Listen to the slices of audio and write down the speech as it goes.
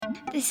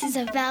This is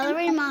a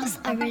Valerie Moss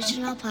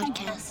original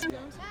podcast.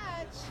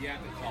 You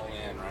have to call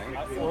in,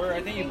 right? Or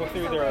I think you book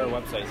through their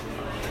website.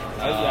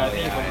 I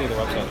think you book through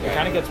their website. It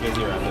kind of gets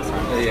busy around this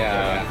time.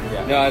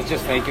 Yeah. No, I was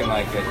just thinking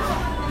like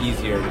it's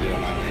easier to do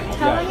online.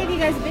 How long have you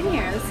guys been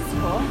here? This is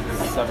cool.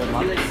 7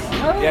 months.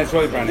 Oh, Yeah, it's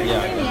really brand new.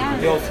 Yeah.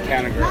 The old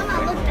Canada girl.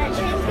 Mama, look, that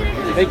train's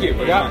gonna Thank you.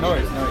 Yeah, no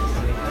worries. Any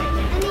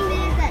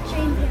minute that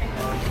train's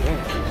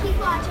gonna keep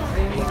watching.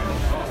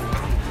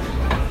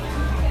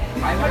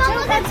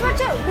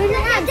 Watch out. Move your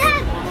hands.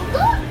 Dad,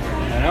 look!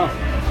 I know.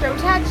 Don't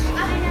touch.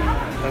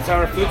 That's how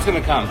our food's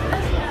gonna come.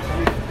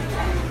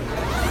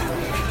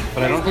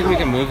 But I don't think we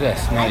can move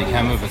this. No, you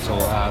can't move it. So,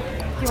 Do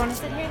you want to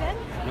sit here then?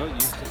 no, you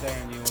sit there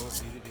and you will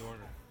do the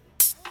order.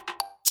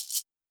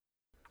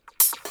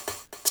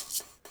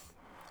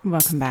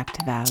 Welcome back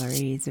to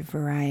Valerie's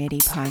Variety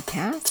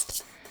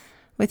Podcast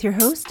with your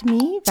host,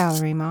 me,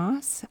 Valerie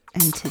Moss.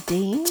 And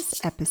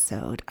today's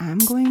episode, I'm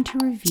going to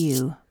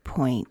review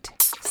Point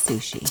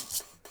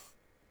Sushi.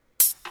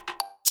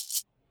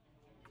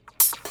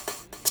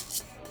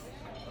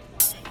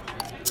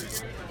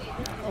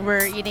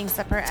 We're eating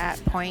supper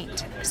at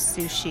Point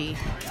Sushi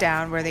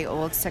down where the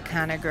old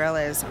Sakana Grill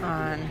is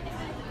on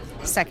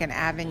 2nd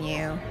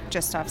Avenue,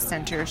 just off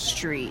Center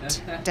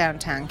Street,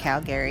 downtown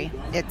Calgary.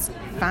 It's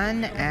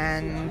fun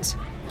and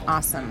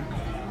awesome.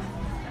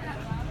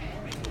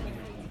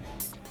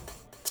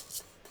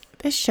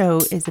 This show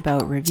is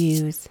about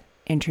reviews,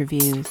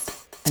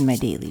 interviews, and my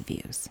daily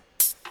views.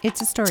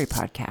 It's a story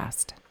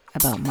podcast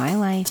about my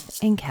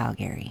life in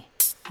Calgary,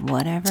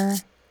 whatever,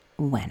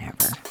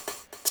 whenever.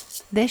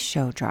 This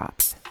show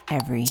drops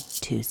every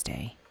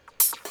Tuesday.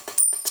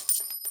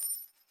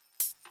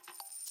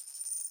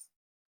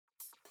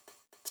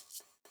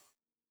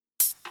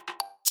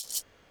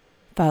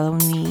 Follow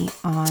me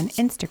on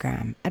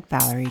Instagram at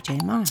Valerie J.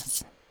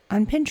 Moss,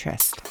 on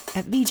Pinterest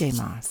at VJ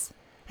Moss,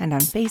 and on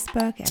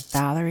Facebook at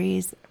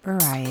Valerie's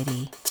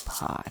Variety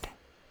Pod.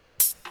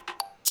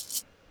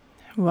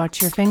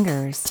 Watch your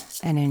fingers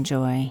and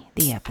enjoy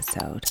the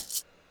episode.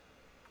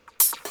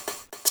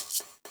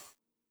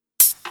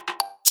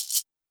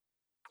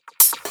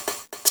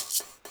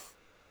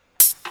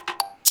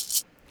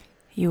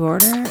 You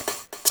order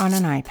on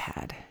an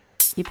iPad.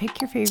 You pick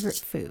your favorite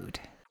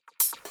food.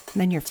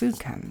 Then your food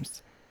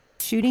comes,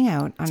 shooting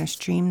out on a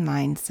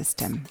streamlined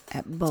system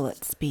at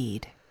bullet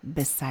speed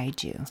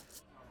beside you.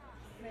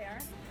 They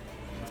are?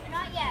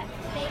 Not yet.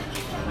 They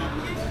eat them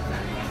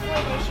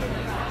before they shoot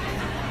them.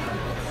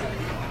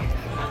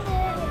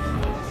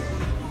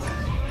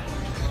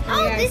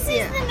 Oh, yeah, I this see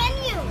is it. the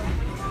menu.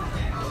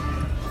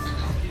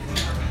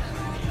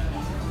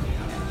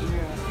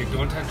 Okay,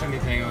 don't touch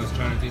anything. I was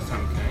trying to do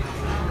something, okay?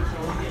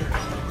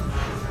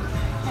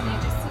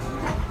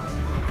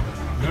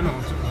 No,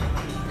 it's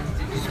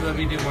okay. Just let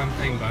me do one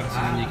thing, Bugs,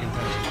 and then you can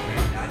touch it,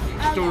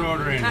 okay? Just don't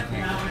order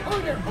anything.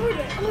 Order. I'm I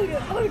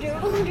don't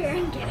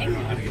kidding. know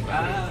how to get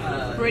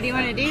back. What do you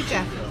want to do,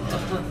 Jeff?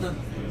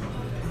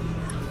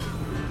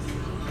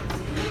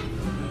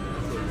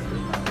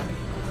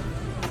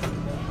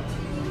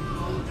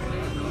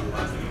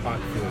 Hot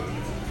food.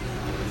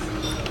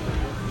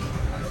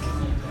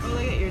 Oh,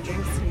 look at your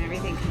drinks and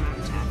everything come out,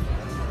 Jeff.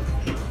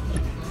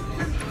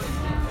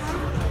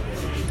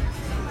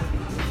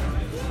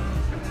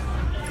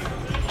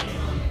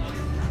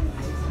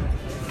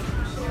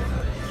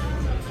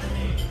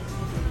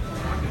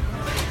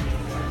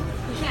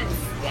 You can't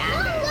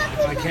stand it.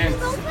 I can't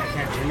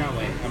turn that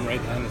way. I'm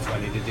right behind this one. I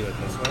need to do it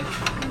this way.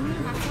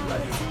 That's all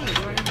I'm saying.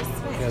 You want to just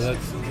switch? Okay,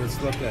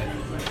 let's look at.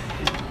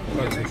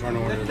 Bugs, I'm trying to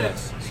order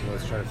this, so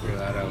let's try to figure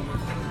that out.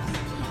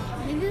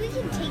 Maybe we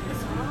can take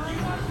this off.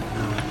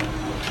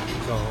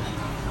 So,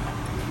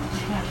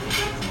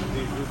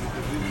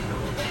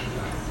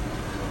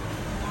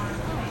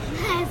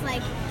 It's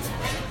like,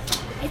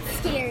 it's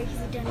scary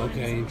because you don't know.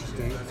 okay,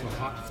 interesting. So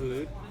hot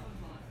food.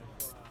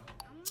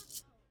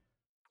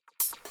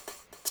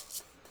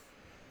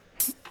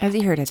 As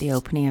you heard at the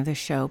opening of the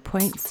show,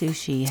 Point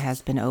Sushi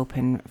has been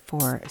open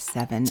for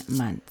 7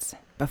 months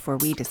before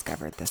we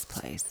discovered this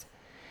place.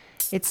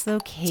 It's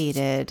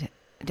located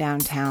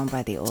downtown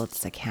by the old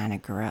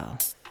Sakana Grill.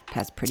 It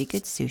has pretty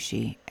good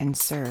sushi and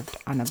served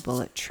on a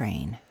bullet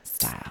train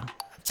style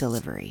of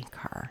delivery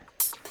car.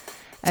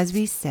 As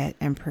we sit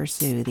and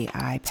pursue the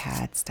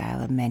iPad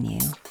style of menu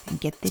and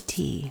get the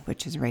tea,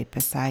 which is right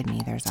beside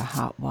me, there's a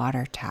hot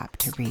water tap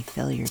to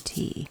refill your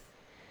tea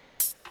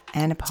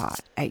and a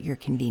pot at your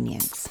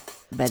convenience,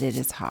 but it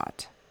is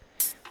hot.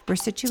 We're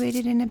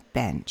situated in a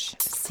bench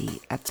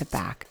seat at the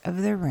back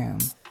of the room.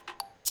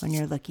 When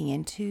you're looking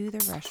into the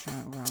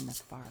restaurant, we're on the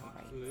far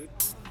right.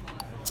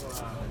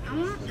 I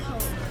want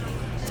Coke.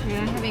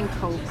 You're not having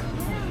Coke.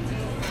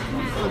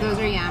 Oh, those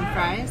are yam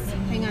fries.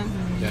 Hang on.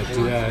 Yeah,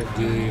 do that.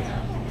 Can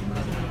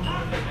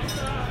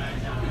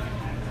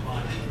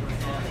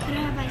I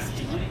have iced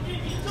tea?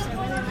 Because I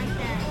really like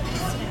that.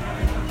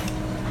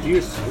 Do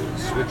your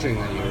switching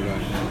that you were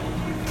doing.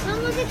 Mom,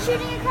 look at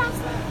shooting across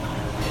the...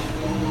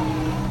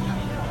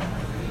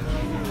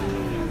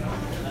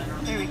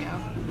 There we go.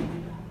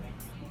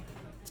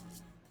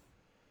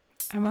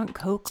 I want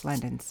Coke,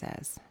 London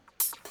says.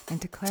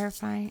 And to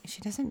clarify,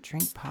 she doesn't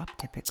drink pop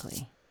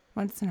typically,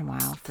 once in a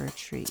while for a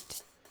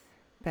treat.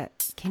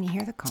 But can you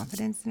hear the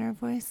confidence in her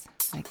voice?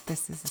 Like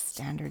this is a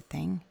standard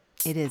thing?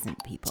 It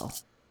isn't, people.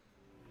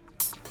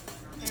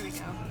 There we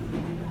go.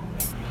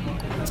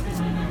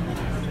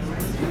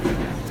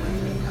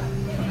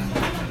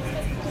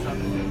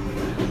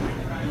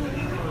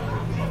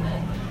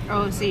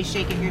 Oh, so you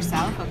shake it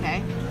yourself?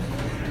 Okay.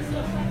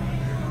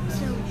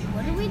 So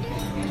what do we do?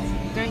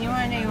 Don't you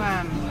want to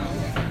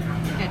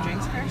get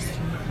drinks first?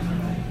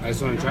 I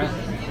just want to try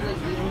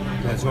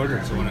it. Let's order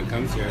it so when it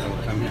comes here, it'll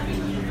come here.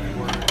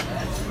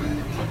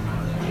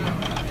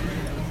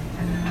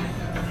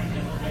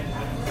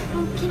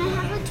 Can I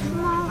have a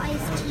small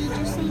iced tea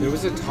just saying? There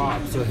was a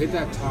top, so hit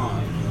that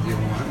top if you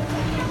want.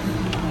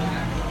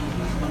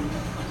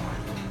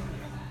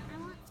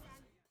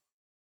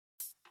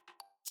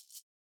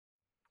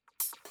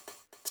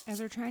 As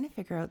we're trying to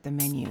figure out the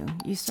menu,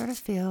 you sort of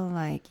feel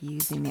like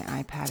using the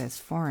iPad is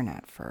foreign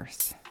at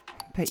first.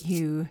 But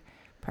you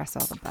press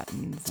all the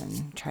buttons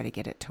and try to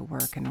get it to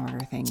work and order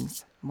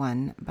things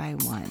one by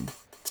one.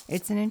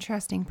 It's an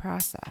interesting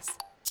process,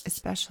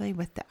 especially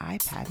with the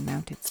iPad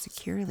mounted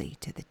securely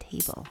to the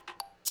table.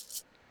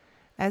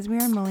 As we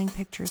are mulling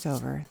pictures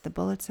over, the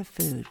bullets of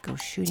food go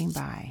shooting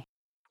by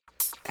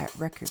at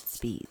record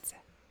speeds.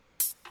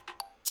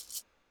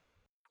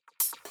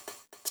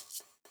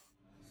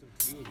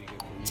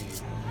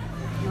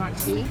 You want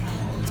tea?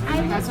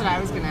 That's what I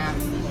was going to ask.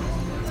 Is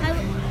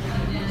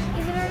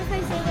it alright if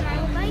I say what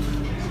I would like?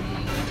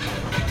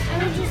 I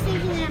was just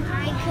thinking that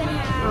I could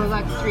have. Oh,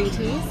 like 3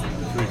 teas?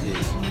 3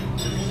 teas.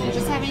 You're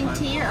just having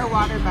tea or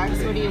water,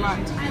 Bugs? What do you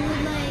want? I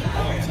would like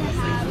to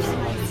have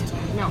some iced tea.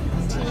 No,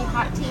 tea,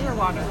 hot tea or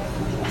water?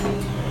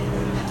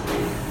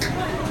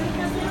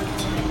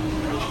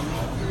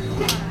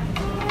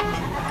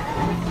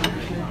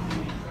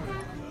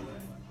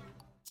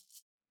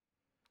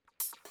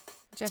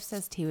 Jeff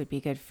says tea would be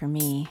good for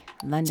me.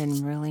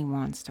 London really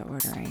wants to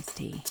order iced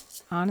tea.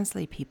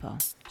 Honestly, people,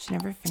 she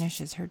never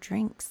finishes her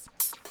drinks.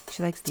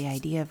 She likes the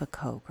idea of a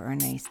Coke or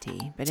an iced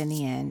tea, but in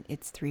the end,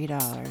 it's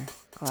 $3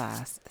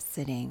 glass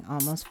sitting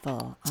almost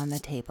full on the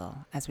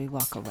table as we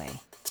walk away.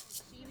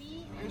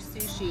 Sashimi or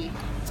sushi?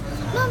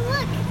 Mom,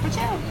 look! Watch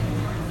out!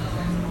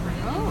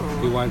 Oh.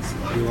 Do you want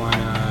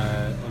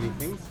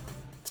anything?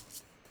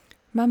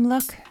 Mum,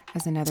 look,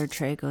 as another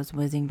tray goes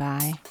whizzing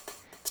by.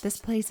 This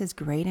place is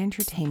great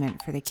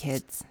entertainment for the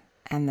kids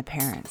and the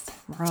parents.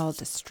 We're all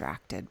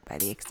distracted by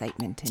the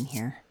excitement in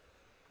here.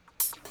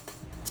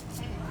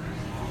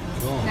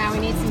 Cool. Now we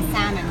need some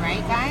salmon,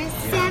 right, guys?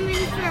 Salmon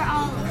for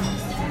all of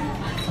us.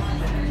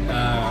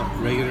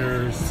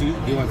 Regular do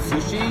you want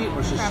sushi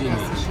or Probably sashimi?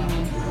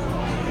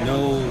 sashimi.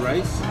 No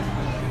rice? I'm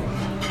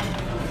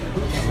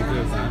okay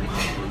with that.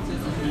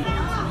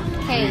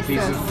 Okay, 3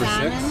 pieces so for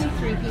salmon, 6?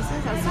 3 pieces.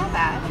 That's not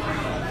bad.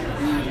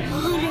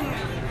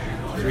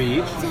 3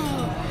 each?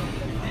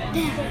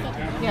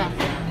 Yeah.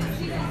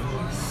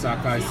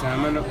 Sockeye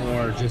salmon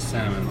or just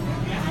salmon?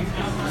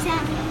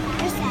 Salmon.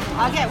 Just salmon.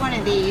 I'll get one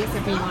of these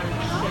if you want to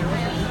share with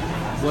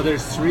me. Well,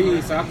 there's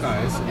 3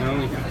 sockeyes and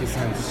only 50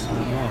 cents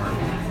more.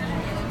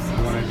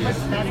 You want to What's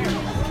just better?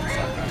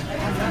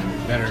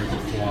 sockeye. Better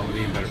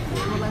quality and better Well,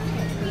 quality. let's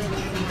get the other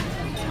one.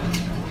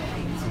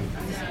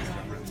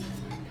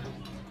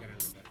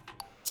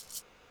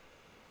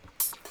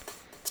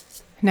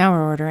 Now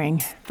we're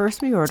ordering.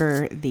 First we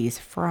order these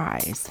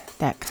fries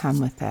that come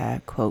with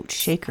a, quote,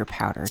 shaker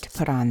powder to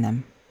put on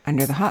them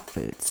under the hot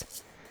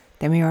foods.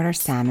 Then we order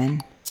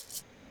salmon.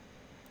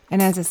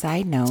 And as a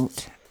side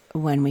note,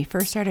 when we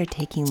first started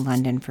taking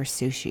London for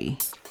sushi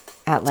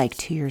at like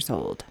 2 years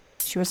old,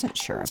 she wasn't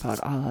sure about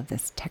all of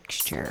this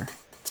texture.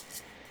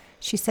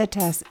 She said to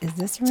us, "Is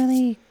this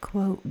really,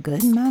 quote,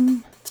 good,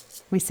 Mum?"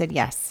 We said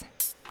yes.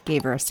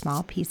 Gave her a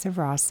small piece of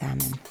raw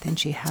salmon. Then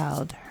she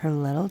held her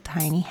little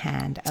tiny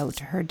hand out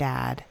to her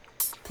dad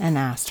and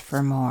asked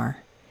for more.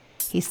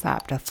 He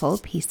slapped a full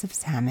piece of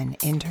salmon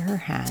into her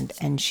hand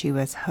and she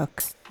was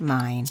hook,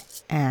 line,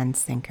 and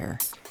sinker,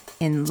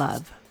 in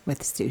love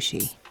with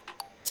sushi.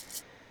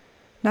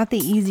 Not the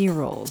easy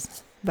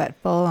rolls, but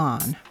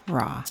full-on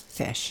raw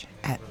fish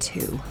at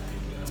 2.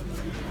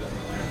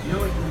 I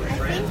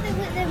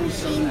think the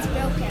machine's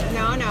broken.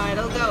 No,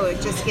 it'll go.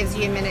 It just gives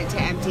you a minute to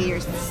empty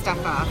your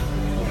stuff off.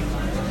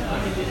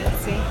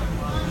 See?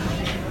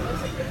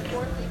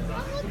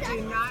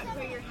 Do not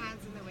put your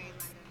hands in the way,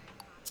 London.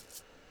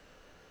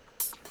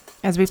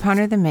 As we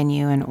ponder the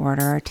menu and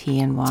order our tea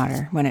and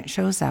water, when it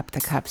shows up,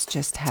 the cups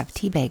just have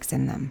tea bags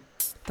in them.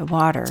 The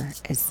water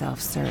is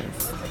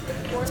self-serve.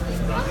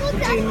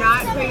 Do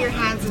not put your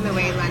hands in the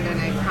way, London.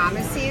 I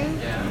promise you,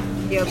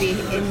 you'll be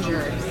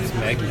injured. It's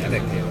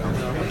magnetic.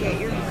 Get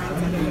your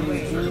hands out of the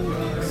way.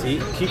 See?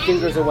 Keep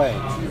fingers away.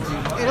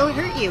 It'll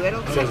hurt you.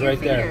 It'll It cut says your right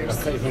there. fingers.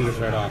 I'll cut your fingers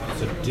right off.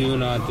 So do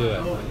not do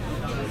it.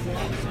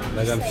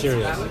 Like, I'm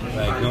serious.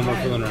 Like, no more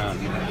fooling around.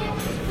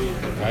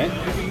 Right?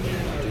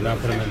 Do not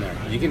put them in there.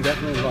 You can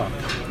definitely look.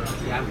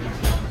 I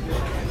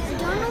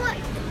don't know what.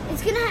 It's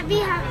It's gonna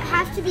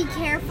have to be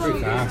careful. Pretty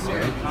fast,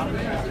 eh? How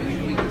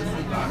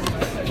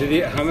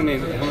much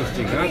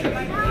do you got there?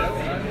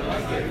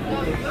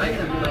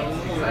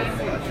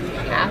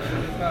 Half.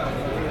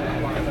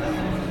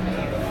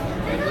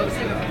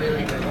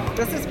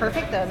 This is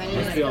perfect though. Then you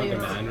Must just be on do.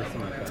 demand or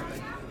something like that.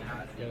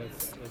 Yeah,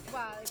 let's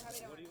Well, they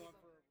probably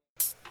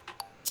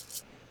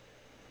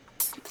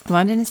don't.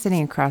 London is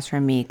sitting across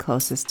from me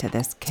closest to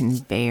this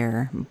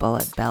conveyor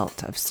bullet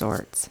belt of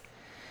sorts.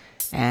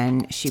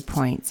 And she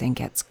points and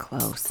gets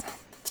close.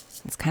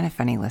 It's kind of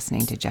funny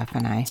listening to Jeff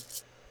and I.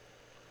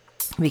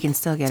 We can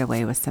still get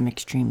away with some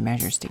extreme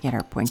measures to get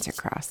our points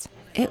across.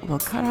 It will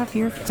cut off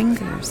your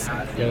fingers.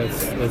 Yeah,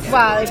 let's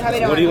Well, they probably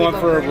don't. what do you want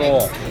for a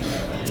roll?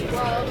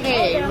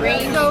 Okay,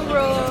 rainbow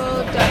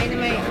roll,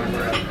 dynamite.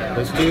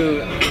 Let's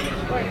do.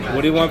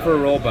 What do you want for a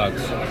roll,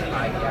 Bugs?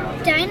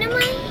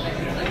 Dynamite?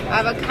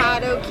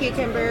 Avocado,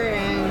 cucumber,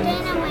 and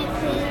Dynamite,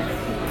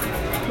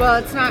 please. well,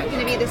 it's not going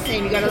to be the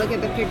same. You got to look at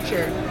the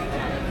picture.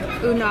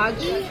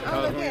 Unagi.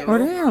 Oh, look at.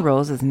 Ordering our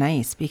rolls is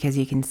nice because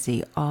you can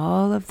see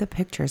all of the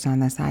pictures on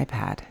this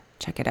iPad.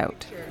 Check it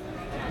out.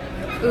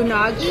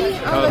 Unagi.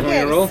 Oh, look California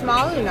at roll?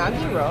 small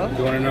unagi roll. Do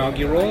you want an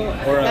Nagi roll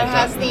or a That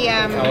has the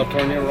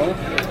California roll?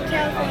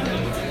 California.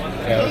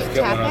 Okay, let's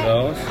get one of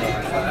those.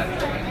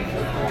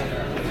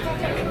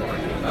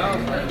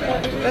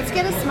 Let's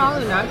get a small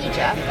unagi,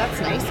 Jeff.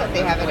 That's nice that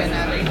they have it in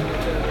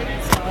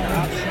a smaller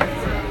option.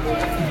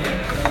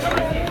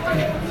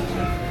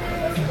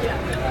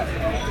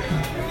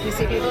 Do you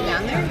see people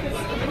down there?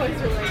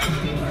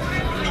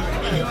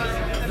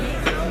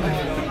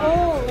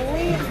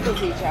 Holy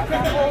spooky, Jeff.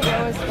 That whole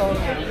row is full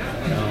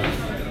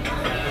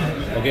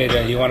now. Okay,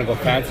 then you want to go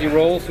fancy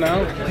rolls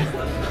now?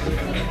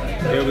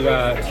 Here we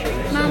got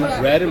Mama.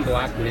 red and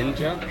black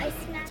ninja. I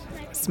smashed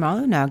my Small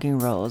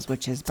unagi rolls,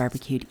 which is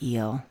barbecued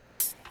eel.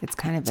 It's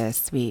kind of a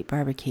sweet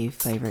barbecue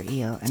flavor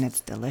eel, and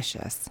it's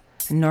delicious.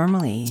 And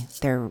normally,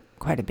 they're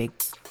quite a big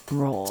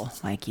roll,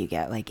 like you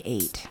get like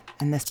 8.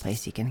 And this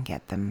place, you can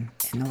get them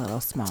in a little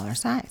smaller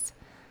size.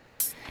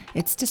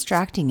 It's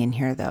distracting in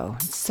here, though.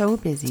 It's so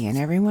busy, and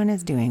everyone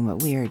is doing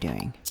what we are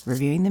doing,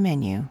 reviewing the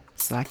menu,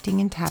 selecting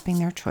and tapping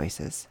their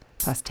choices,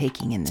 plus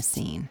taking in the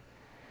scene.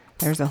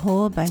 There's a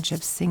whole bunch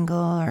of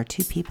single or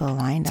 2 people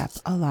lined up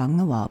along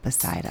the wall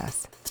beside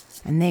us,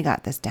 and they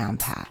got this down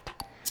pat.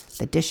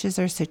 The dishes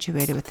are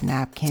situated with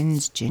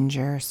napkins,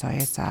 ginger, soy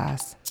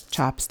sauce,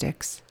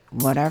 chopsticks,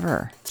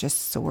 whatever.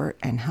 Just sort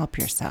and help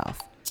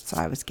yourself. So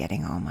I was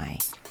getting all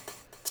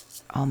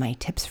my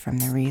tips from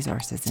the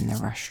resources in the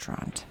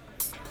restaurant.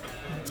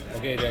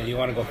 Okay, then you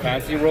want to go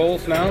fancy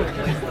rolls now?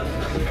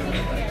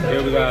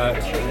 Here we got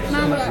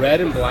Mama.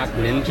 red and black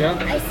ninja.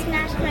 I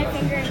smashed my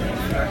finger in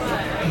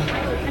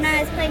when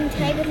I was playing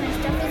tag with my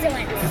stuffies. It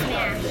went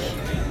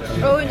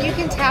smash. Oh, and you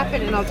can tap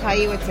it and I'll tell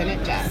you what's in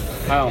it, Jeff.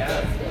 How?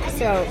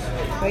 So,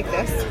 like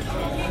this.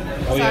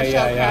 Oh, Soft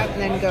shell yeah. crab,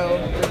 and then go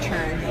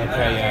return.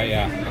 Okay,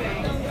 yeah.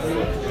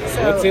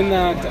 So, What's in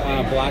that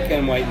black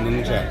and white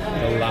ninja?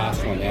 The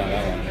last one, yeah,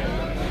 that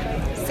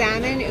one.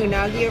 salmon,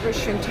 unagi over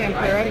shrimp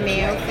tempura,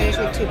 mayo, finished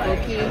with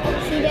tteokbokki.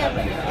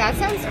 That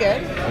sounds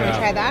good. Can we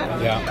try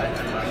that? Yeah.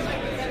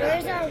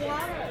 Where's our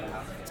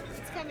water?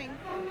 It's coming.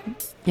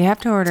 You have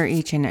to order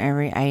each and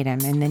every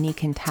item, and then you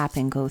can tap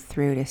and go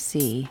through to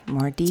see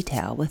more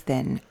detail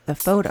within the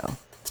photo.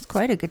 It's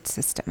quite a good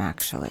system,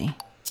 actually.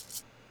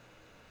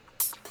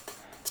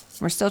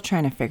 We're still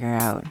trying to figure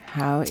out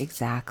how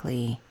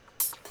exactly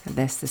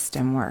this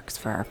system works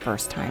for our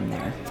first time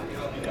there.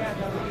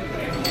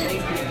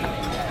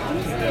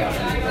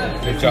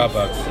 Good job,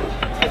 Bugs.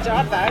 Good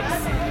job, Bugs.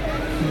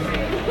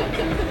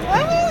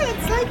 Oh,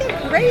 it's like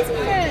a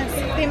craziness.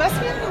 They must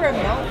be on the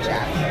remote,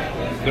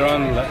 Jeff. They're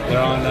on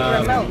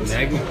Remote.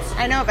 magnets.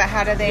 I know, but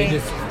how do They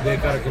they?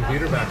 got a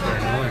computer back there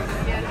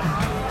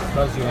knowing.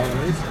 Bugs, you want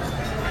these?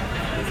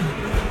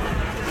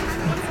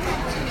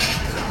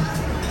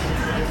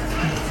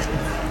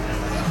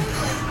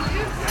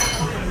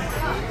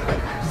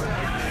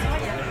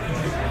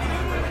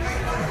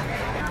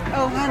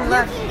 Oh, hon,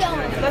 look.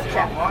 Look,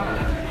 Jeff.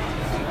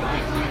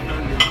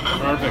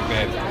 Perfect,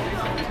 babe.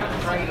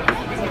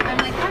 I'm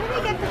like, how did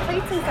they get the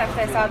plates and stuff?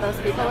 I saw those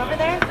people over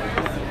there.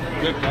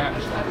 Good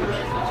catch.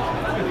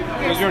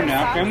 Those are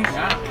napkins?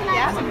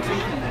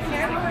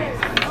 Yeah.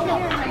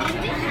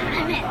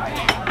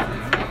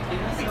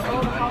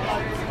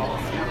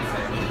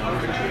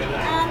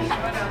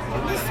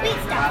 The sweet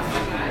stuff.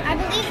 I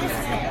believe this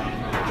is it.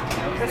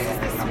 This is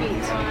the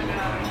sweet.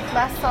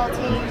 Less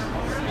salty,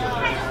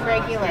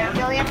 regular.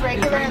 You only have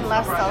regular and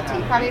less salty.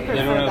 You probably They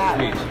prefer don't that.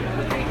 have sweet.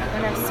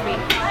 Don't have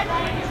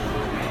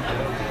sweet.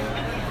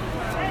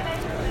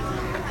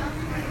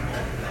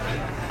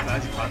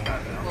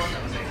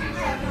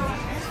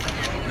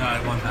 No,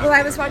 I want that. Well,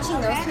 I was watching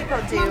those people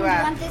do. Mom, do you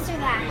want this or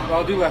that? Well,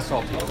 I'll do less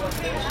salty.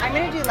 I'm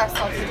gonna do less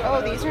salty.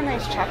 Oh, these are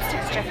nice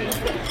chopsticks, Jeffy.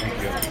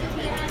 Thank you.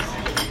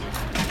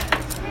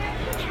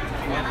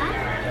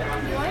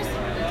 Yours?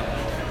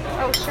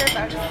 Oh, sure,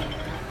 Bugs.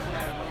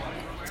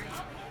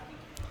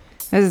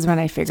 This is when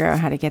I figure out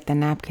how to get the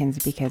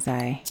napkins because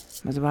I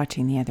was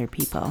watching the other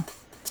people.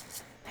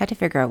 Had to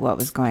figure out what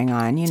was going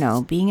on. You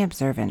know, being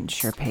observant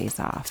sure pays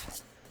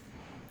off.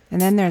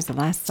 And then there's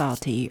less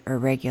salty or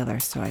regular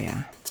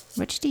soya.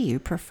 Which do you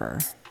prefer?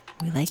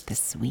 We like the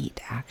sweet,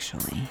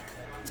 actually.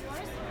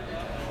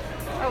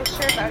 Oh,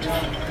 sure, Bugs.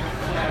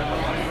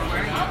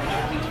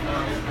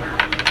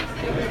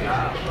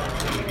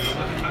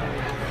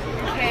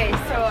 Okay,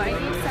 so I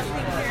need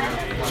something here.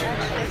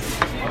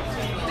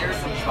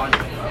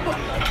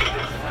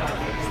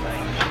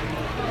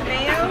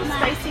 Mayo,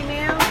 spicy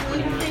mayo,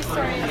 gluten-free soy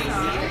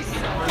sauce.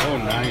 Oh,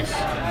 nice.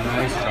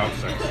 Nice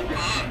chopsticks.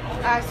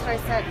 That's what I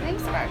said.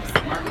 Thanks, Bugs.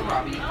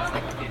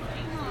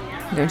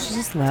 Don't you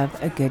just love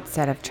a good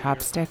set of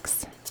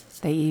chopsticks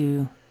that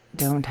you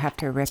don't have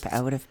to rip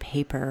out of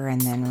paper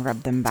and then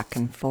rub them back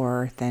and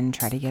forth and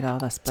try to get all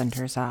the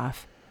splinters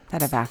off,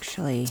 that have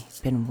actually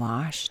been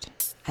washed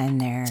and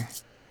they're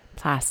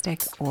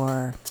plastic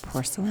or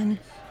porcelain?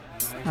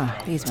 Oh,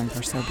 these ones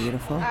are so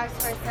beautiful. That's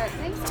what I said.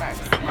 Thanks, Bugs.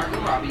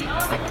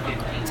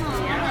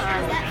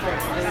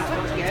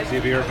 See,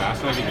 if you're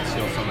fast enough, you can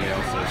steal somebody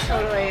else's.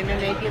 Totally, and then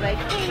they'd be like,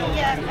 hey,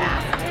 yeah,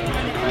 fast.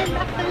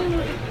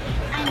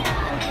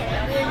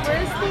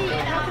 Where's the,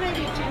 how can I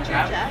do ginger,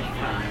 Jeff?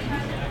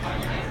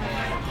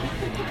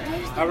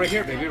 Oh, right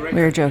here, baby, right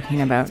We were joking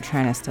about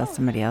trying to steal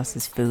somebody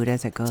else's food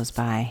as it goes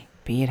by,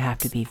 but you'd have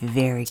to be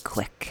very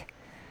quick.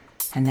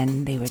 And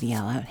then they would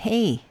yell out,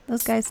 hey,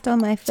 those guys stole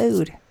my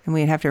food. And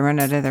we'd have to run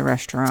out of the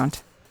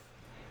restaurant.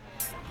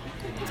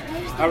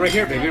 Oh, right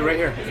here, baby, right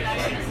here.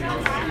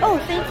 Oh,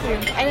 thank you.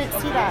 I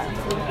didn't see that.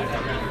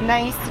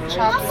 Nice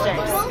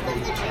chopsticks.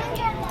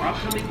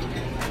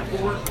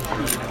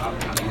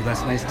 Oh,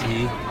 that's nice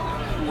tea.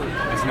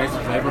 That's nice,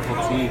 flavorful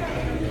tea.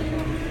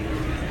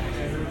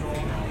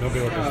 Nobody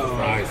orders the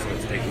fries, so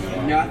it's taking a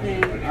while.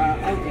 Nothing.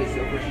 Okay,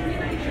 so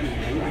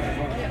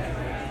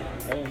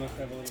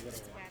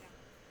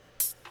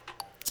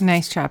for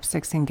Nice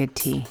chopsticks and good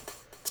tea.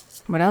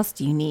 What else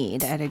do you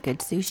need at a good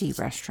sushi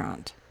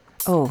restaurant?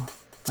 Oh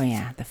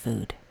yeah, the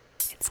food.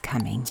 It's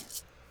coming.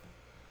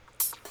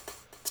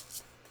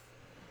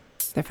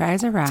 The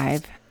fries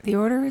arrive. The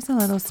order is a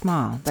little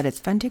small, but it's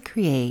fun to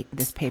create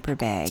this paper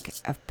bag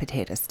of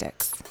potato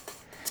sticks.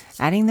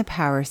 Adding the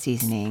power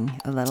seasoning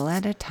a little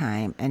at a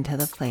time until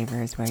the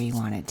flavor is where you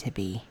want it to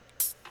be.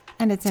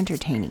 And it's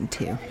entertaining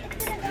too.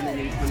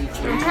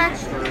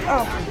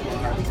 Oh,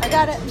 I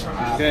got it.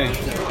 Okay.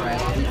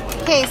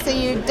 Okay, so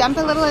you dump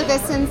a little of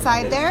this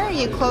inside there,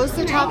 you close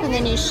the top, and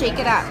then you shake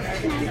it up.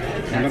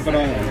 Dump it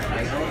all in.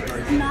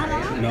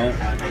 No.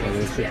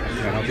 Can I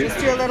help you? Just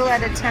do a little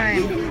at a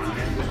time.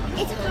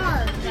 It's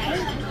hard,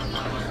 right?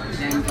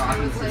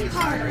 It's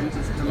hard.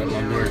 Let me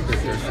put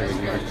this so you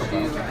guys come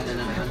out.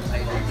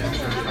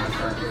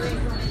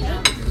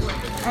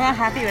 I'm not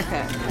happy with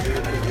it.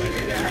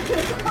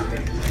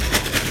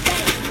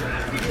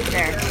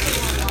 There.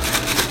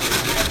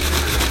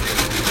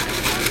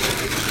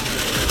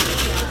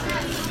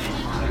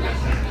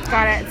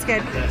 Got it. It's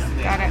good.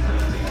 Got it.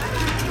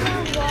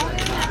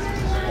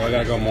 Oh, I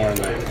gotta go more in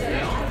there.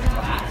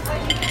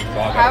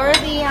 How are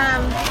the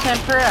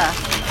tempura?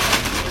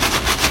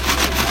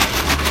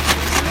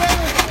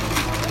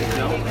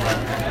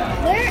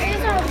 Where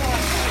is our water?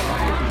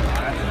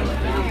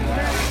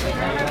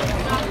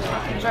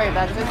 Sorry,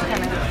 that's just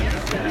kind of.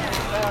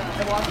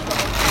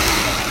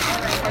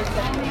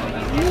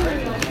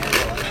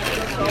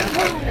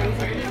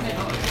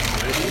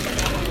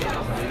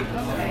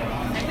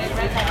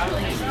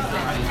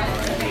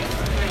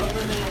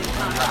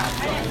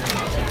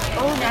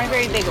 Oh, not a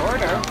very big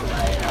order.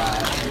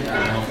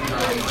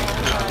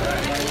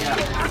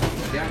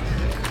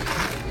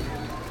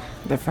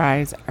 The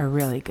fries are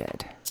really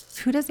good.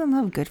 Who doesn't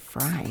love good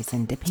fries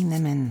and dipping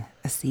them in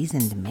a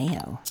seasoned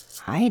mayo?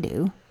 I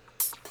do.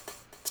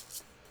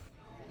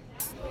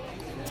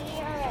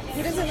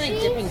 Who doesn't like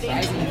dipping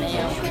fries in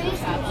mayo?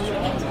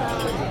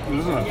 Who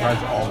doesn't like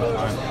fries all the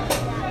time?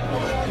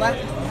 What?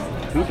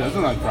 Who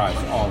doesn't like fries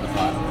all the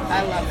time?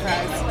 I love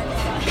fries.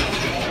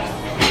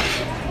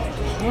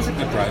 Those are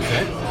good fries,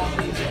 eh?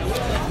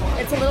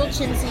 It's a little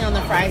chintzy on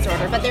the fries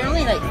order, but they're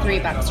only like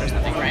 $3 or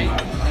something, right?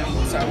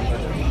 So.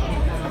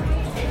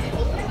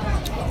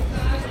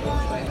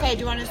 Okay, do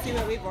you want to see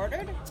what we've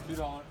ordered?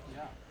 $2,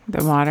 yeah.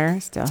 The water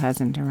still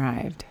hasn't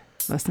arrived.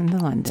 Listen to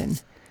London.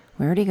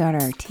 We already got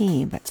our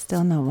tea, but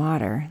still no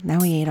water. Now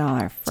we ate all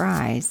our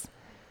fries.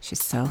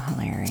 She's so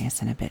hilarious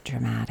and a bit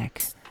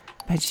dramatic,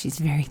 but she's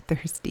very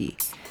thirsty.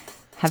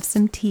 Have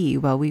some tea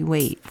while we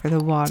wait for the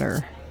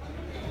water.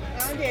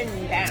 I'm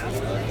getting down.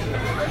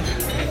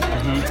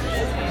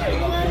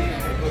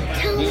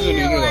 Tell me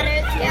the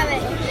water,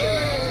 Kevin.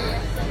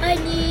 I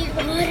need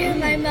water.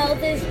 My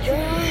mouth is dry.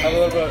 Have a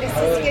little bit. This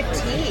is good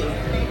tea.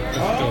 This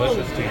is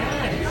delicious tea.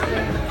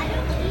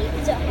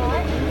 Is it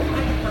hot?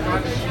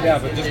 Yeah,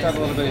 but just have a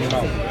little bit in your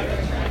mouth.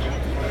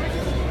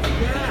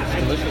 It's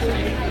delicious tea.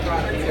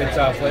 It's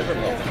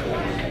flavorful.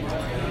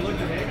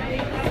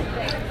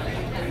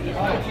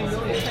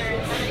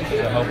 Is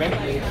it helping?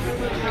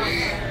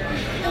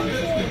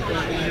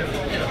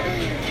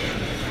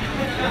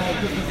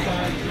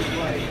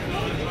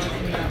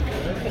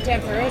 The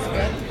tempura is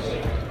good.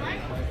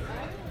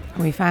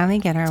 We finally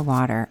get our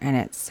water and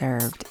it's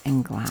served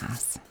in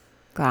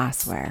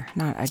glassware,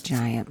 not a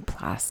giant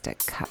plastic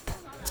cup.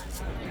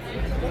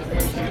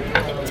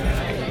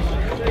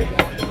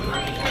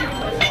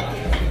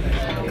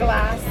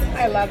 Glass.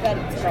 I love that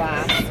it's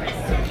glass.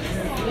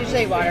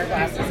 Usually water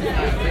glasses is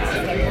not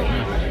plastic.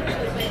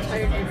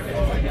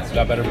 Is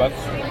that better, Bucks?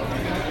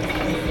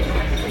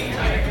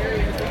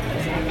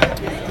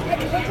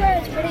 Looks like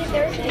it's pretty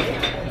thirsty.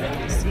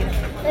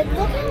 Like,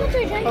 look how much I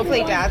drank.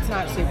 Hopefully Dad's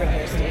not super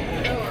thirsty.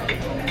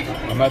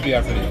 I might be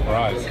after these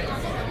fries.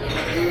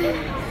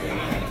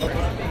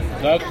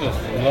 That's the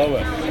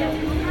slowest.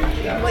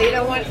 Well,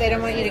 they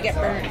don't want you to get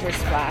burnt or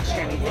splashed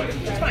or anything.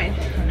 It's fine.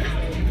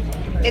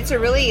 It's a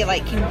really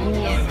like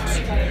convenient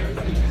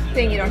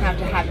thing. You don't have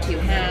to have two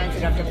hands.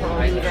 You don't have to pull a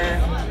lever.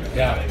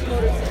 Yeah.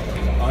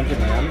 On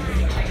demand.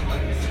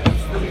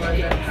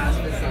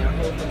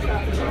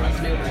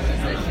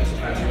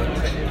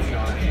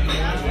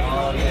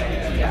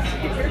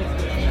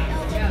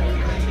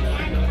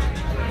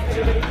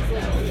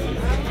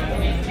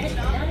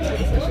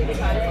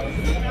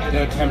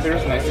 The temperature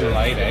is nice and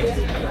light, eh?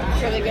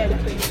 It's really good.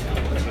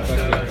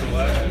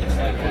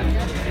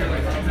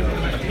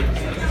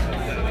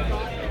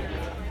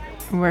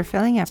 We're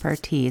filling up our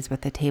teas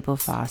with a table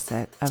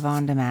faucet of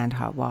on-demand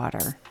hot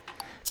water,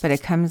 but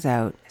it comes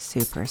out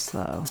super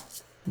slow.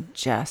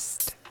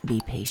 Just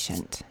be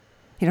patient.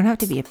 You don't have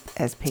to be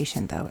as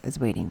patient, though, as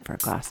waiting for a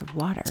glass of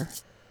water.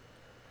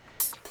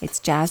 It's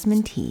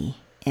jasmine tea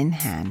in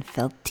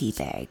hand-filled tea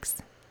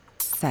bags.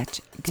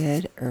 Such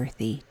good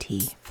earthy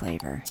tea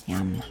flavor.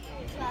 Yum.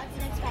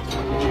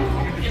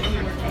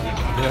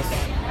 This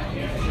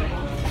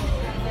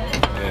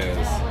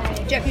is...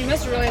 Jeff, you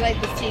must really like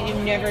this tea.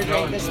 You've never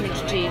drank this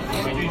much tea.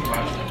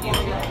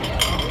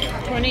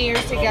 20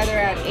 years together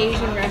at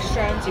Asian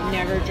restaurants, you've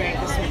never drank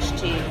this much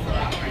tea.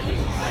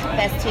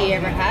 Best tea you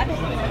ever had?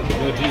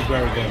 The tea's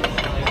very good.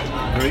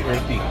 Very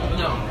earthy.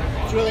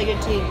 It's really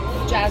good tea.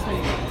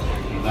 Jasmine.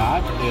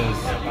 That is...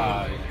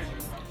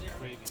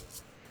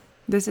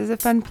 This is a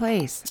fun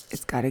place.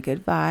 It's got a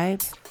good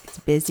vibe. It's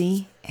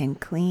busy and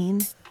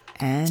clean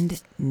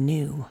and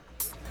new.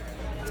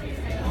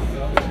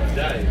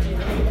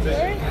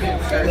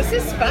 This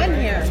is fun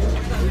here.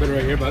 Put it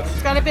right here, Bucks.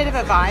 It's got a bit of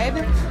a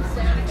vibe.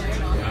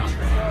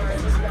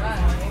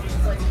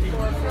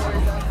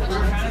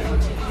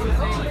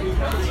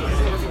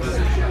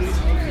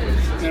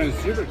 And it's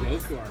super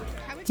close to our...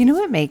 You know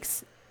what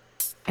makes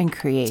and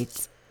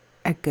creates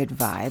a good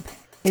vibe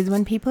is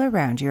when people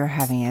around you are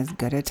having as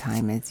good a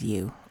time as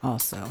you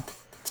also.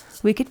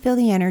 We could feel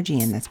the energy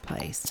in this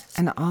place,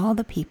 and all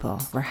the people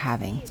were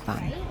having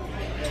fun.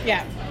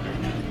 Yeah.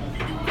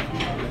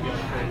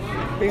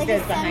 These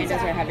guys behind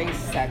us are having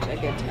such a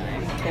good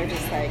time. They're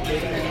just like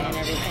moving and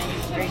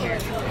everything. Right here.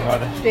 What?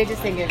 They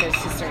just think it is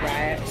just a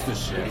riot. It's the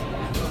shit.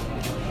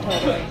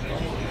 Totally.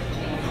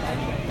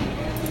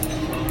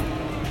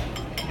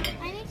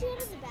 I need to go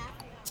to the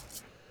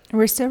bathroom.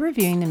 We're still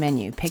reviewing the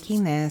menu,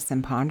 picking this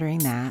and pondering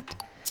that.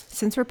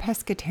 Since we're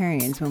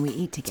pescatarians when we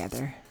eat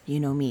together, you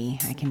know me,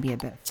 I can be a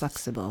bit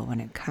flexible when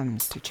it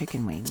comes to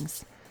chicken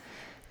wings.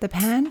 The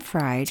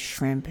pan-fried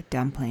shrimp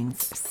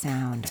dumplings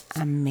sound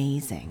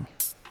amazing.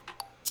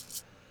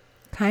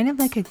 Kind of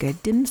like a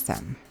good dim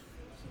sum.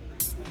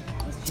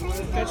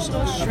 I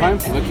find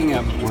flicking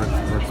at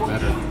works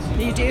better.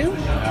 You do?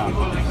 Yeah.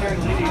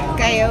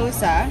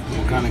 Gyoza,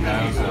 What kind of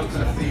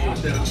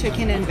gyoza?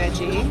 chicken and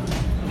veggie.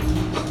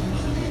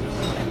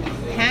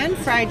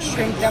 Pan-fried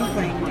shrimp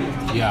dumpling.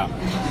 Yeah.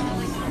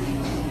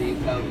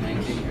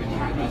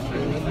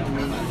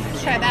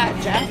 Let's try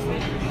that, Jeff.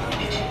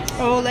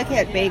 Oh, look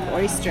at baked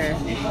oyster.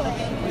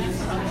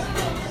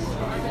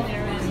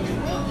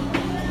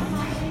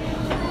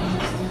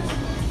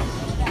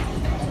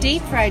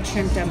 Deep fried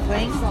shrimp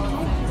dumpling.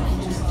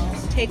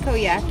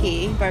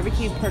 Takoyaki,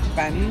 barbecue pork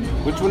bun.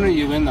 Which one are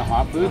you in, the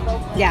hot food?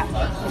 Yeah.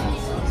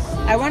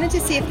 I wanted to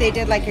see if they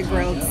did like a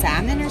grilled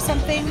salmon or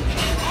something.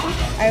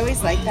 I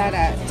always like that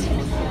at...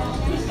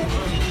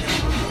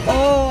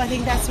 Oh, I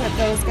think that's what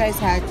those guys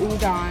had,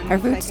 udon. Our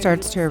food Like a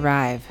starts to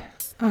arrive.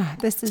 Oh,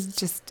 this is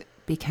just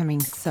becoming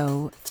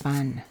so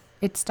fun.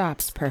 It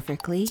stops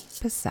perfectly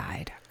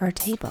beside our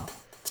table.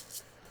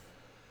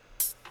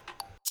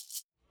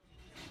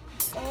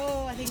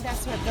 Oh, I think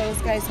that's what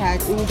those guys had,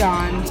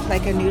 udon,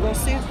 like a noodle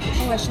soup.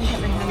 Oh, I shouldn't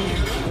put my hand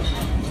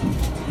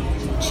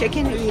there.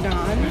 Chicken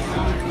udon.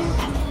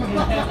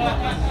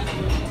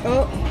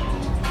 Oh,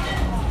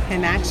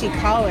 hamachi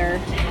collar.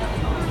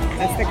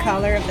 That's the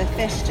color of the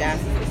fish, Jeff.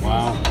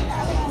 Wow.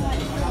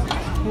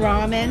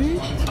 Ramen.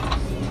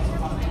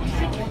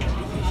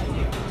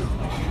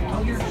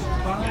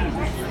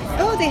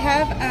 Oh, they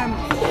have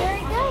There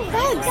it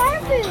goes. It's our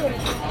food.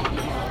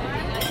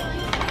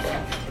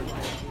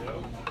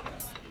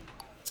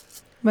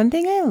 One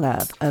thing I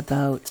love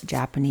about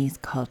Japanese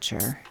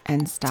culture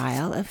and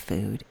style of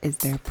food is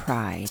their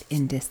pride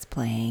in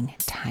displaying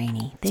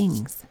tiny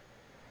things.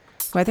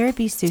 Whether it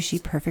be sushi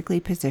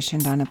perfectly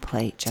positioned on a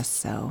plate just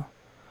so,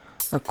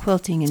 or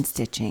quilting and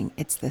stitching,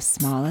 it's the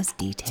smallest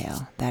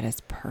detail that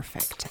is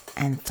perfect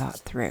and thought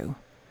through.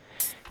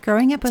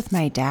 Growing up with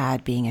my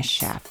dad being a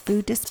chef,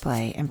 food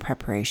display and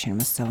preparation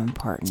was so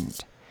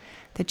important.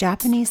 The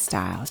Japanese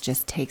style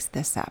just takes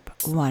this up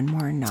one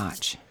more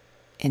notch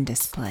in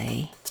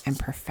display and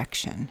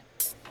perfection.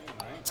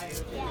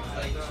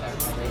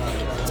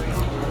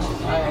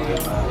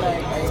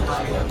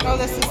 Oh,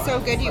 this is so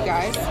good, you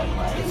guys.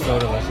 It's so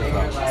delicious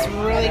though. It's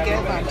really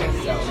good, London.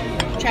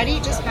 Try to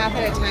eat just half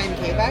at a time,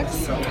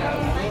 K-Bucks.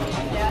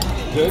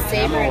 Good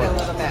Savor it a camera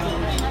little bit.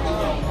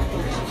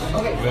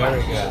 work.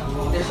 Very good.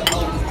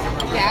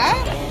 Yeah?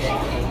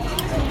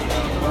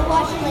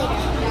 Watch it later.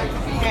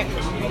 Okay.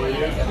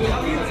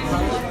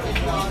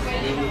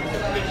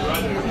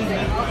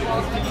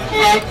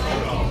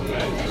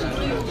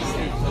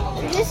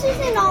 This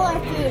isn't all our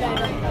food, I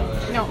don't know.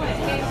 No.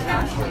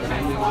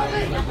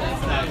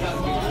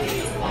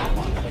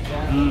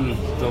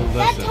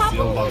 That Delicious. top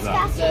You'll one love was that.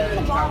 faster than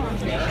the bottom.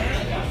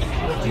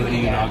 Do the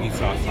unagi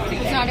sauce. I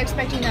was not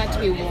expecting that to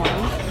be warm.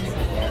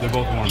 They're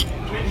both warm.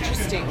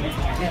 Interesting.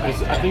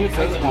 I think it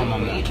says warm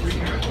on there. Can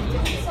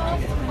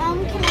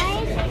I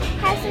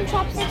have some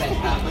chopsticks to pick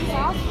these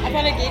off? I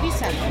thought I gave you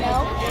some.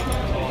 No.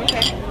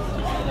 Okay.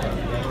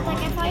 Like,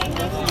 I thought you gave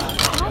them.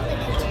 I don't think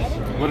you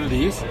did. What are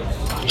these?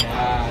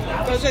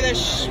 Those are the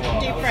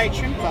deep fried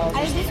shrimp balls.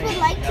 I just would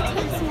like to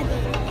take some of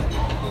these.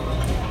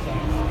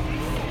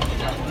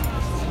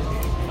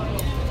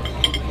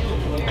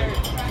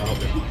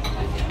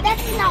 That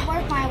does not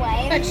work my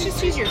way. Let's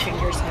just use your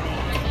fingers, honey.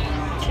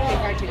 It's really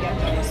hard to get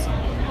those.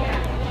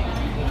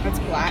 That's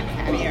black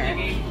caviar.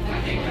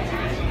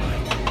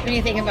 When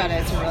you think about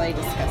it, it's really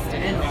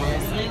disgusting.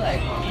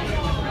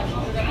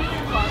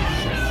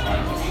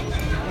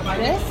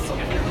 This?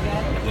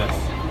 Yes.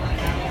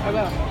 I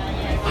will.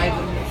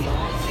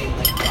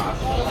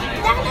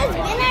 That has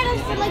been at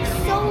us for like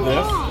so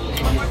This? long.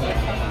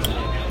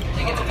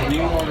 Can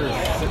you order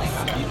 6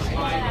 each?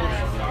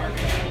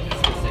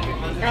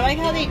 I like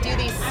how they do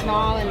these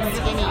small and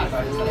skinny. Love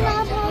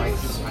how the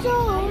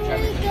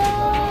story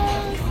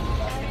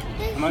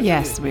goes.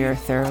 Yes, we are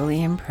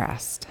thoroughly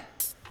impressed.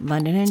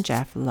 London and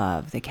Jeff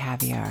love the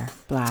caviar,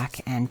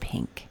 black and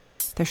pink.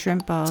 The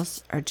shrimp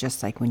balls are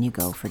just like when you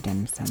go for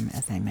dim sum,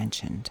 as I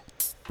mentioned,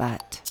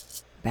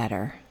 but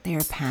better. They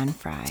are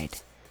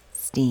pan-fried,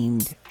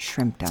 steamed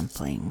shrimp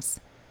dumplings.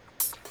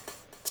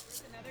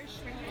 There's another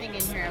shrimp thing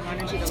in here I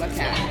wanted you to look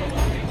at.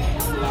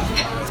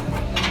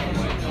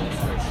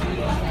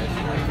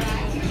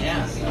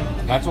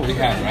 That's what we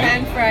had, right?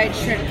 Pan-fried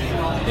shrimp.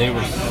 They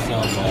were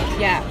so good.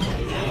 Yeah.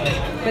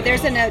 But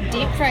there's a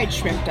deep-fried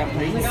shrimp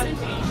dumplings.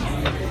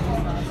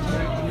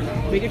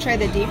 We could try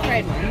the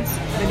deep-fried ones.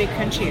 They'd be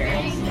crunchier.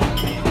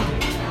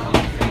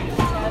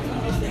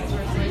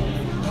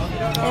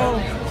 Oh,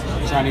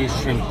 Chinese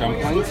shrimp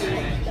dumplings.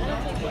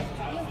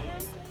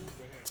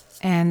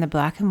 And the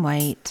black and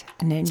white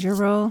ninja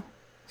roll,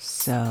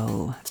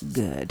 so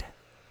good.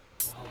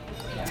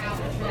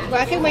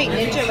 black and white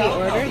ninja we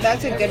ordered.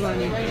 That's a good one.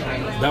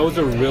 That was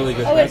a really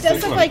good. Oh, it that's does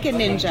this look one. like a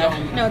ninja.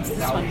 No, it's this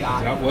one.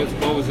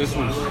 What was this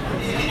one?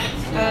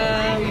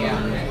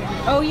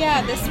 Oh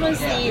yeah, this was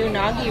the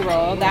unagi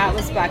roll. That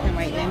was black and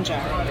white ninja.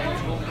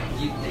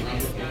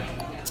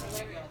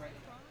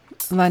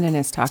 London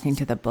is talking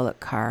to the bullock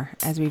car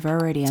as we've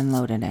already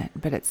unloaded it,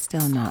 but it's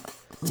still not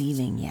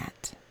leaving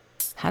yet.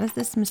 How does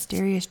this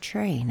mysterious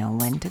tray know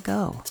when to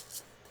go?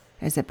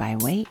 Is it by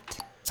weight,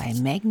 by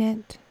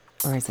magnet,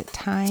 or is it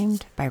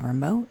timed by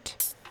remote?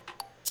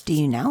 Do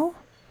you know?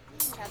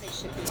 That's how they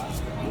should be,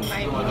 in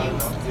my opinion.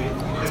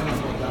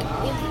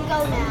 You can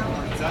go now.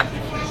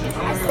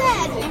 I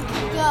said you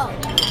can go.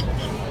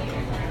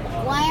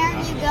 Why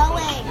aren't you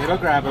going? It'll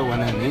grab it when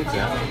it needs it.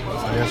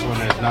 I guess when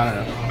there's not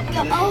enough.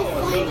 Oh,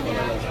 fine.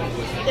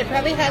 It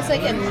probably has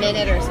like a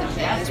minute or something.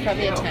 There's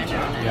probably a timer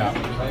on it.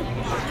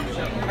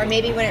 Yeah. Or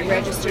maybe when it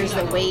registers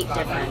the weight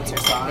difference or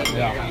something.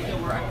 Yeah.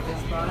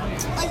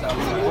 Like,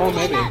 Oh,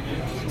 maybe.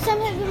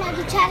 Sometimes we might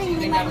be chatting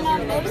and you might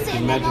not notice it.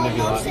 Imagine if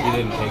you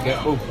didn't take it.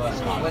 Oh,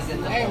 it's gone.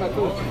 Hey,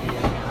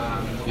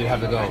 Maku. You'd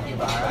have to go.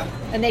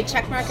 And they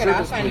check mark it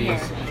off on here.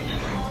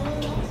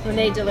 When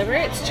they deliver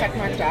it, it's check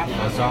marked off.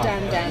 That's all.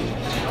 Done.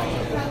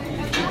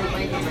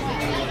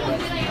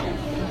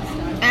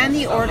 And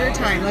the order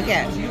time, look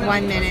at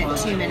 1 minute,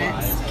 2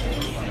 minutes.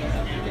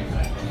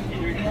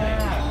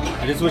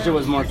 I just wish it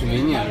was more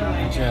convenient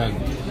to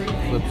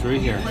flip through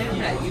here.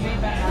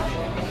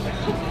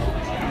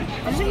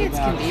 I think it's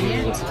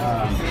convenient.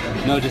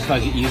 No, just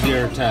like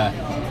easier to.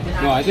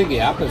 No, I think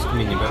the app is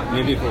convenient, but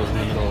maybe if it was in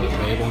the middle of the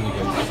table and you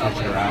could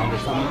switch it around or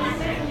something.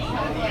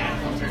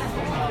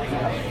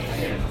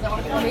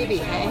 Maybe,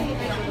 hey?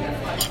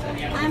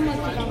 I'm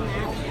looking on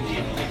that.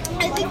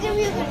 I think if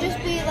you could just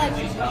be like,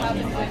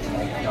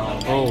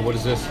 Oh, what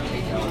is this?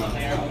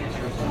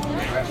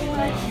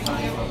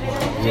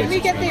 Did we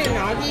get the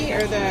unagi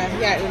or the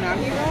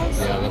unagi rolls?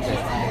 Yeah, that's it.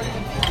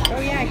 Oh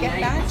yeah, get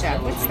that,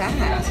 Jeff. What's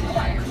that?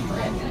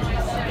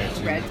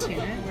 Red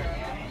tuna.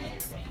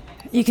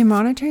 You can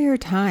monitor your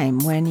time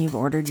when you've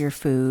ordered your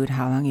food,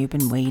 how long you've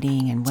been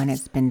waiting, and when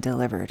it's been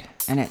delivered,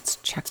 and it's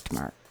checked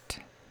marked.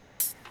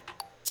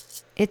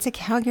 It's a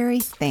Calgary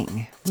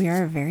thing. We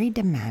are a very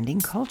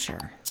demanding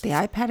culture. The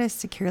iPad is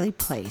securely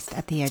placed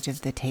at the edge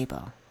of the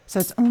table, so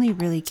it's only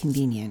really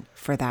convenient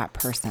for that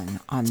person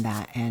on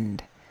that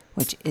end,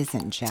 which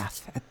isn't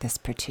Jeff at this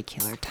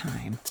particular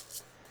time.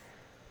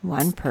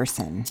 One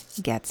person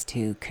gets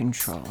to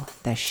control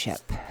the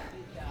ship.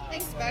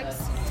 Thanks, Bugs.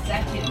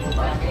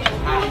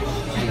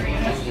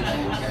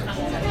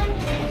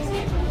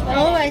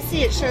 Oh, I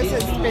see. It shows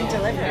it's been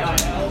delivered.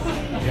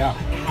 Yeah.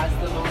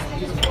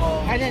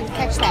 I didn't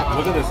catch that.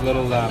 Look at this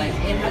little.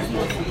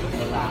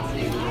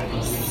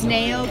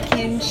 Snail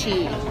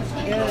kimchi.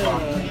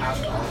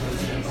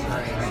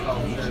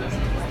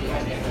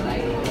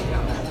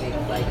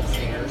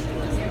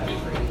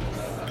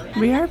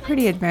 We are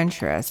pretty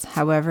adventurous.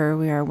 However,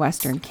 we are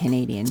Western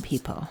Canadian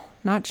people.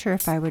 Not sure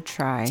if I would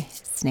try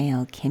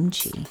snail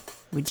kimchi.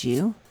 Would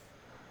you?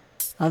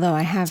 Although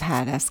I have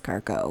had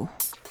escargot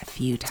a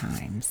few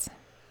times.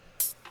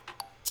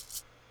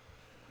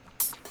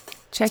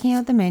 Checking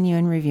out the menu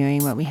and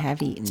reviewing what we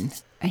have eaten,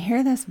 I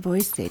hear this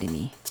voice say to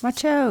me,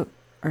 "Watch out,"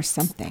 or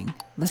something.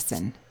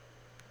 Listen.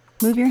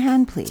 "Move your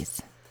hand,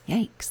 please."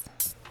 Yikes.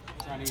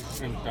 Chinese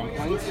shrimp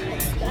dumplings.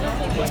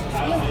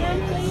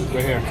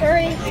 Right here.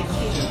 Sorry.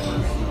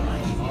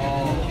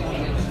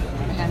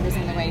 My hand is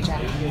in the way,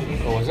 Jack.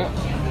 What was it?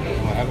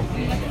 What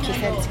happened? She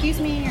said, "Excuse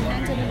me, your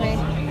hand's in the way."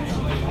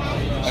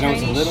 I know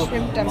it's a Chinese little.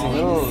 shrimp It's a dumplings.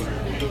 little.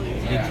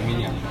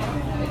 Medium.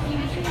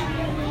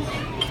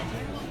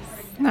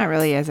 Not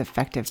really as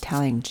effective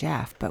telling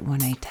Jeff, but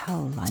when I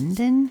tell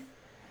London,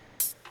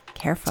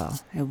 careful,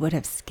 it would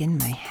have skinned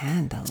my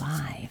hand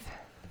alive.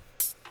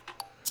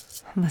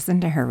 Listen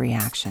to her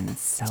reaction,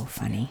 it's so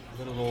funny.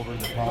 A little over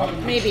the top.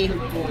 Maybe.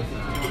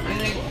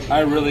 I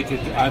really could.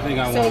 I think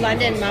I So want.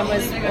 London, Mom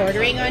was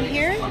ordering on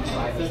here,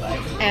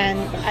 and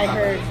I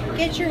heard,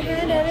 "Get your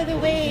hand out of the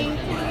way,"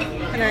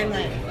 and I'm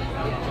like,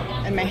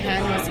 and my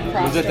hand was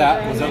crossed. Was it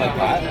that? over Was on it my like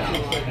back.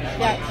 that?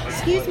 Yeah.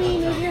 "Excuse me,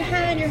 move your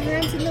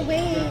hand's in the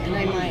way," and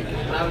I'm like,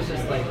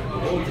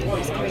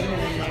 just putting her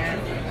in there.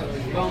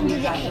 Did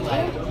it hit you?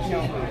 No.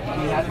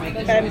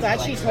 But I'm glad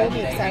she told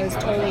me because I was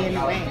totally in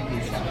the way.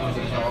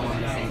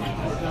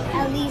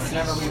 At least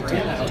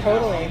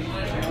Totally.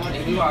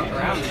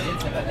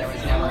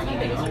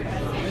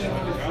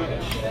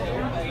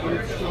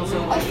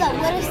 also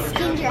would have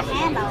skinned your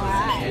hand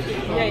alive.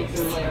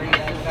 Yikes.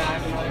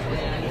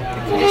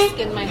 I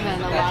skinned my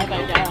hand alive, I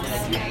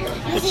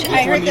guess.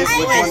 I heard this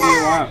Which one do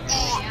you want?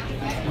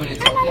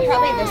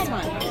 Probably this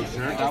one.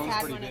 Sure, that one's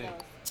pretty big.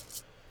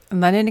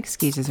 London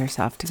excuses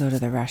herself to go to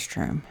the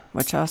restroom,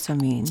 which also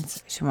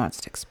means she wants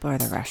to explore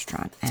the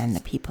restaurant and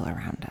the people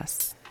around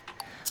us.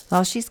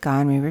 While she's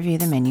gone, we review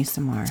the menu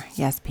some more.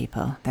 Yes,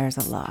 people, there's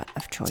a lot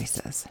of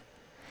choices.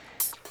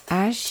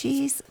 As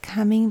she's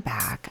coming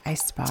back, I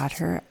spot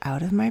her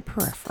out of my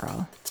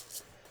peripheral.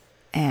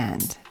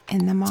 And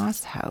in the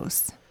Moss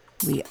house,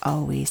 we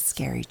always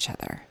scare each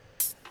other.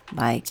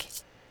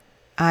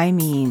 I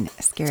mean,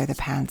 scare the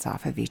pants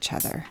off of each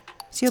other.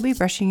 So you'll be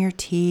brushing your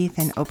teeth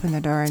and open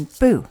the door and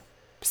boo,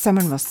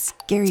 someone will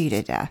scare you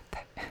to death.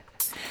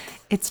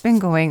 It's been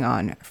going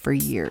on for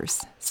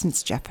years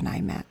since Jeff and I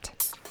met.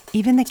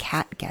 Even the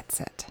cat gets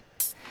it.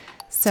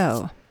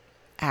 So,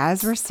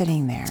 as we're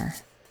sitting there,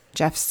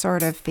 Jeff's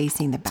sort of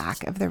facing the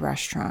back of the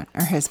restaurant,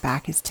 or his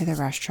back is to the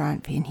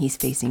restaurant and he's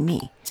facing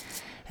me.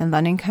 And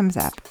London comes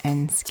up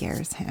and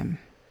scares him.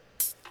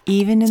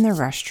 Even in the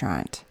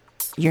restaurant,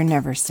 you're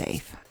never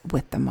safe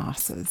with the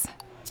Mosses.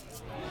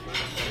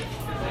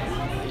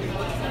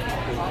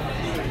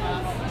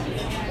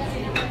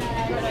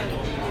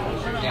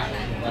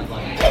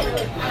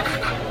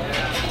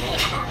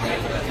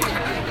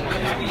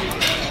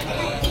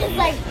 It's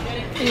like,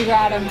 You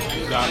got him.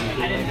 You got me.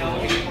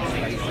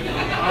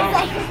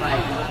 it's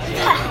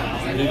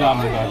like, You got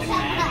me, guys.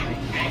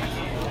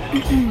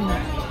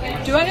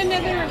 Do you want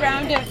another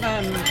round of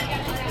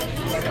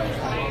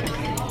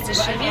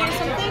sashimi or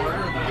something?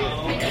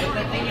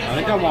 I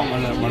think I want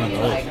one of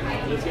those.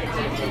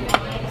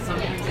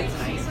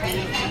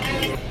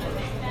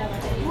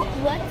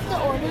 what's the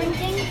ordering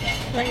thing?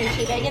 Want your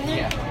tea bag in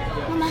there?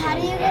 Mama, how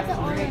do you get the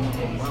ordering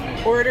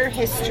thing? Order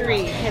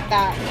history. Hit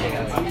that.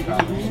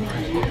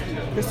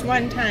 This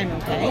one time,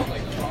 okay?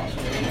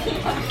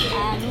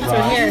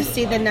 So here,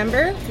 see the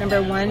number?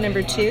 Number 1,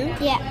 number 2.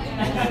 Yeah.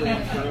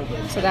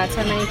 So that's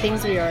how many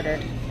things we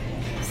ordered.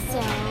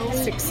 So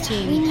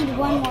 16. we need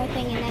one more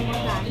thing and then we're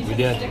done. We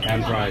did,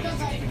 and fried.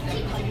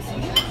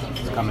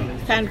 It's coming.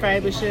 Pan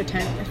fried, we should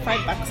have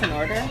 $5 an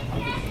order.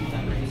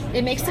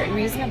 It makes it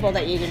reasonable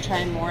that you can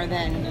try more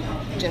than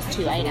just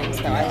 2 items,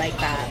 though. I like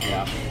that.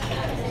 Yeah.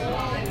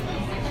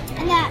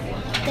 And that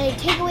they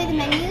take away the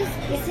menus.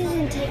 This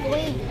isn't take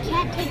away. You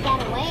can't take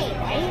that away,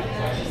 right?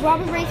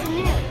 Robert breaks in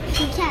there.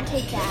 You can't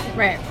take that.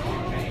 Right.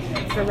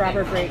 For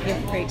Robert breaks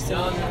in. Thank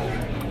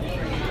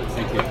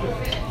you.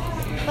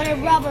 But a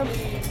robber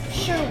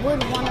sure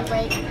would want to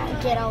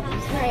get all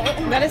these, right?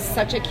 That is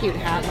such a cute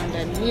hat,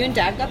 London. You and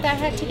Dad got that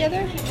hat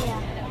together?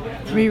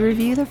 Yeah. We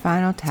review the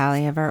final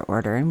tally of our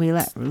order, and we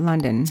let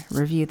London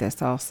review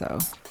this also.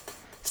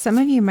 Some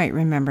of you might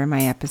remember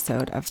my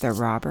episode of The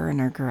Robber in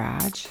Her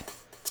Garage.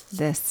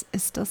 This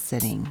is still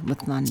sitting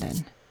with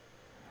London.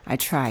 I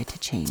try to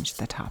change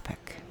the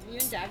topic. You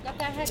and Dad got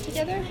that hat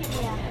together?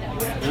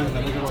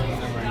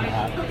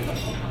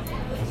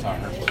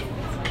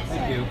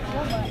 Thank you.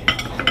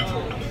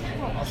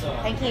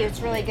 Thank you.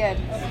 It's really good.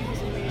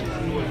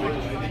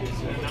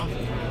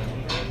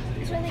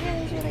 It's really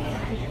good. It's really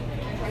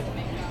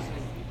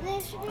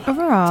good.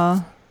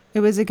 Overall, it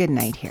was a good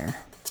night here.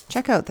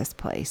 Check out this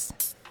place.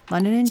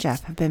 London and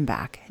Jeff have been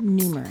back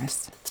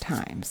numerous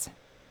times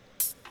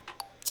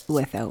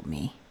without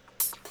me.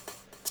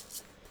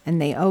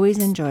 And they always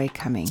enjoy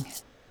coming.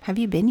 Have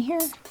you been here?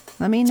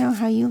 Let me know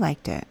how you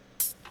liked it.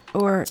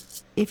 Or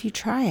if you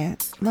try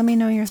it, let me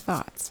know your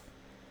thoughts.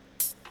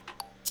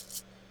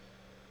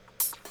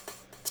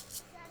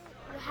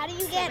 How do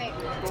you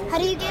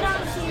get on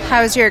to?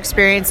 How was your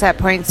experience at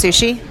Point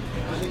Sushi?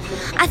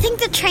 I think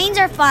the trains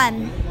are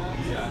fun.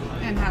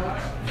 And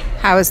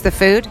how was the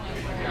food?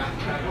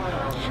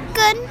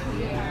 Good.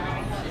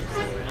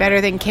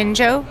 Better than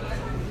Kinjo?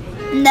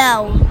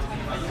 No.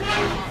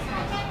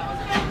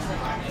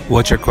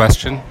 What's your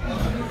question?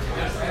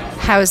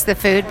 How is the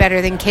food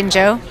better than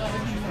Kinjo?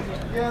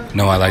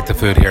 No, I like the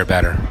food here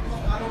better.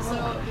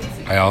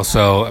 I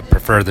also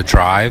prefer the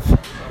drive.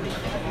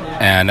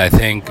 And I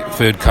think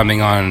food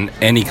coming on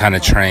any kind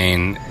of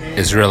train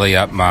is really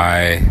up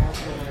my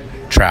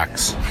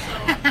tracks.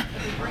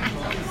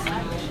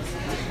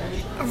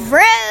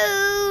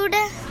 Rude.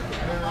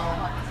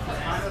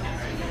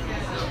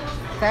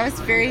 That was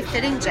very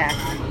fitting, Jeff.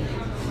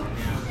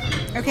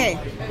 Okay,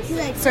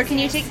 so can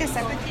you take this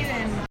up with you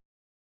and...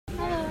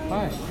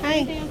 Hi.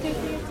 Hi.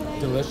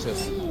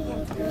 Delicious.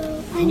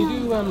 Can you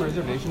do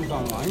reservations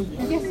online?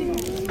 Yes, you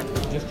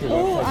can. Just your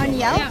website. On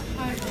Yelp?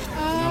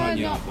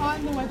 No,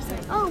 on the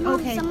website. Oh, Mom,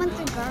 Okay. someone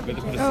threw garbage.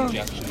 Oh,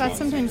 that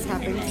sometimes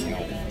happens.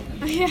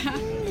 Yeah.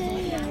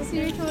 So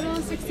your total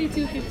is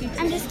 $62.52.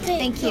 I'm just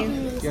taking Thank you.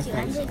 these Yes, two.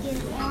 I'm thanks.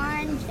 taking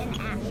orange and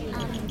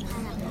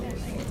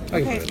pineapple.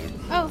 Okay.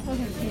 Oh,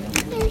 okay.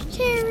 There's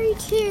cherry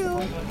too.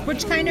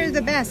 Which kind are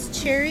the best,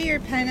 cherry or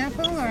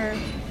pineapple or...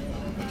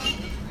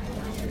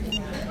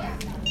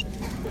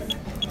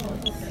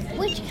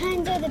 Which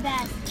kinds are the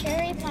best?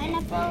 Cherry,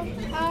 pineapple?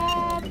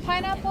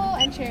 Pineapple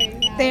and cherry.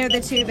 Yeah. They are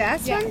the two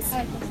best Yeah. ones?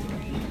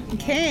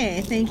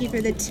 Okay, thank you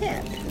for the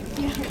tip.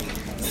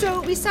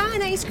 So we saw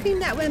an ice cream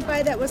that went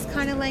by that was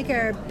kind of like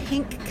a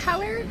pink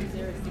color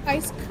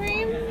Ice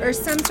cream. or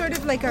some sort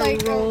of like a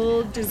Like a-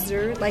 rolled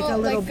dessert, like a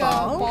little like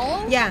ball. A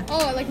ball? Yeah.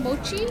 Oh, like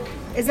mochi?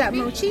 Is that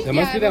mochi? That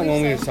must be Yeah, that I one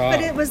we believe so. saw.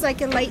 But it was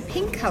like a light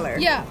pink color.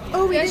 Yeah.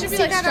 Oh, we Yeah, it didn't should see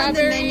be like that on the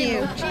strawberry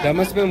menu. mochi. That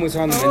must have been what's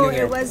on the Oh, menu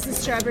there. it was the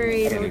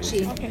strawberry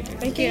mochi. Okay.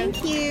 Thank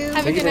you. Have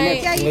a Thank you good very night.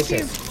 much. Yeah, you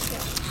Delicious.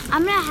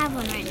 I'm gonna have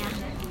one right now.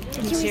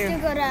 Can we too. still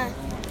go to...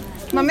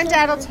 Mom and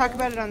Dad will talk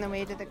about it on the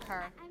way to the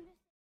car.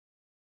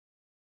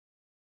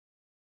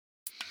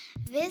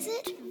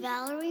 Visit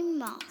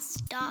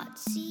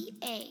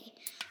valeriemoss.ca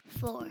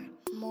for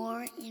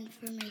more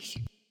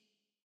information.